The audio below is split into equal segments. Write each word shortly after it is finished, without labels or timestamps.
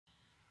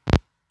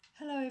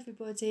Hello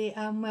everybody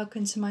and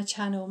welcome to my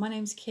channel. My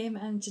name's Kim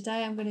and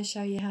today I'm going to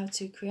show you how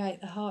to create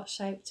the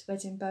heart-shaped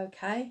wedding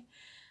bouquet,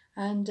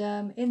 and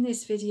in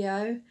this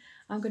video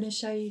I'm going to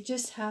show you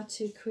just how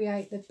to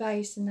create the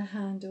base and the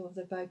handle of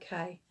the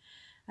bouquet.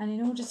 And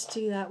in order to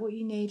do that, what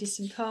you need is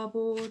some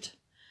cardboard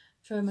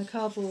from a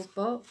cardboard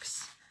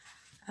box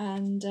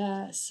and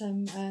a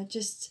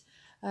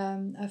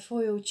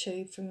foil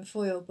tube from a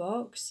foil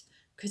box,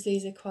 because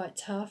these are quite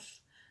tough.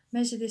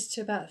 Measure this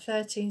to about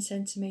 13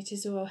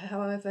 centimetres or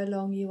however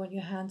long you want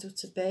your handle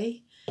to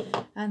be,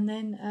 and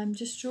then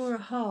just draw a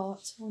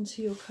heart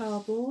onto your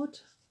cardboard.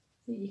 I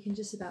think you can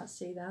just about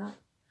see that,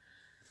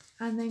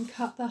 and then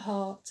cut the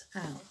heart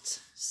out.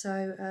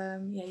 So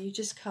yeah, you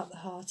just cut the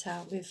heart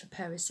out with a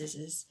pair of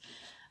scissors.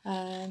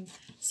 I've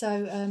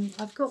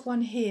got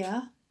one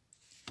here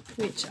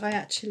which I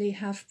actually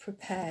have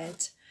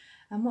prepared,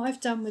 and what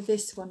I've done with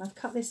this one, I've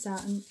cut this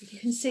out and you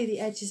can see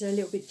the edges are a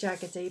little bit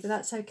jaggedy, but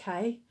that's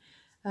okay.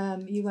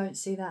 You won't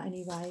see that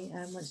anyway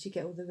once you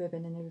get all the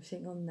ribbon and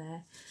everything on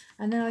there.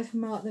 And then I've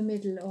marked the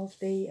middle of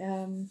the,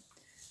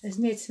 as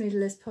near to the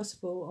middle as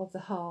possible of the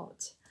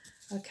heart.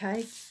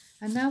 Okay,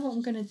 and now what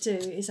I'm going to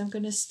do is I'm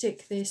going to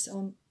stick this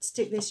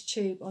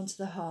tube onto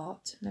the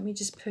heart. Let me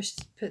just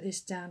put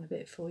this down a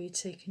bit for you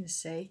so you can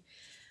see.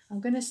 I'm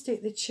going to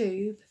stick the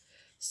tube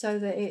so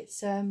that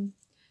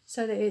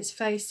it's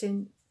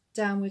facing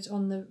downwards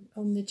on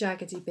the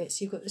jaggedy bit,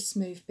 so you've got the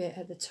smooth bit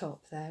at the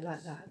top there,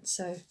 like that.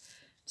 So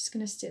just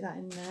going to stick that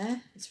in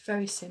there. It's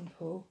very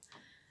simple,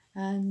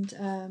 and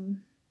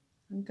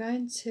I'm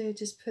going to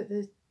just put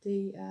the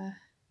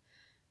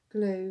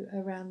glue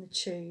around the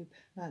tube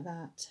like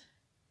that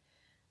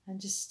and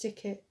just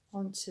stick it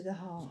onto the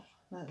heart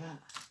like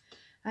that.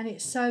 And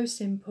it's so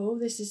simple.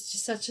 This is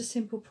just such a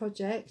simple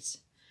project.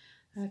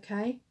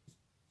 Okay,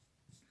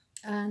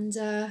 and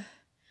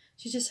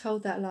you just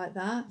hold that like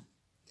that,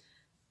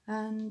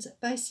 and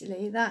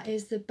basically that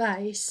is the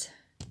base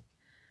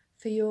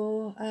for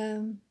your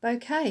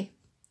bouquet.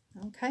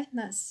 Okay,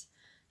 that's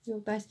your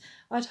base.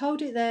 I'd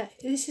hold it there.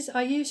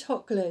 I use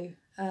hot glue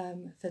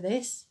for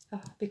this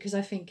because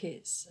I think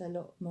it's a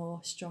lot more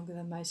stronger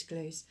than most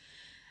glues,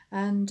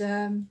 and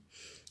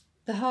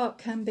the heart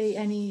can be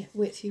any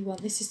width you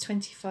want. This is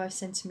 25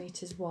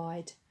 centimeters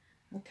wide.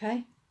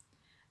 Okay,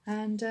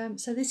 and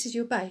so this is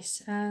your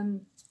base.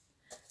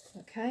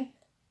 Okay,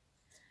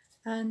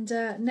 and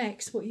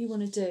next what you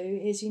want to do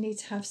is you need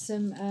to have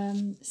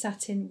some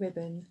satin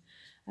ribbon,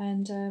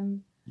 and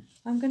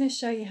I'm going to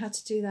show you how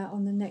to do that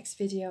on the next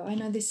video. I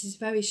know this is a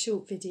very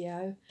short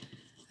video.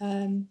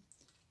 The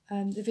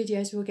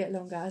videos will get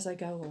longer as I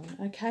go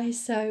on. Okay,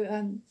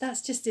 so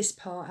that's just this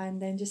part, and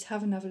then just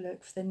have another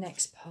look for the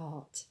next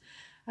part.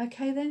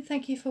 Okay then,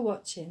 thank you for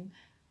watching.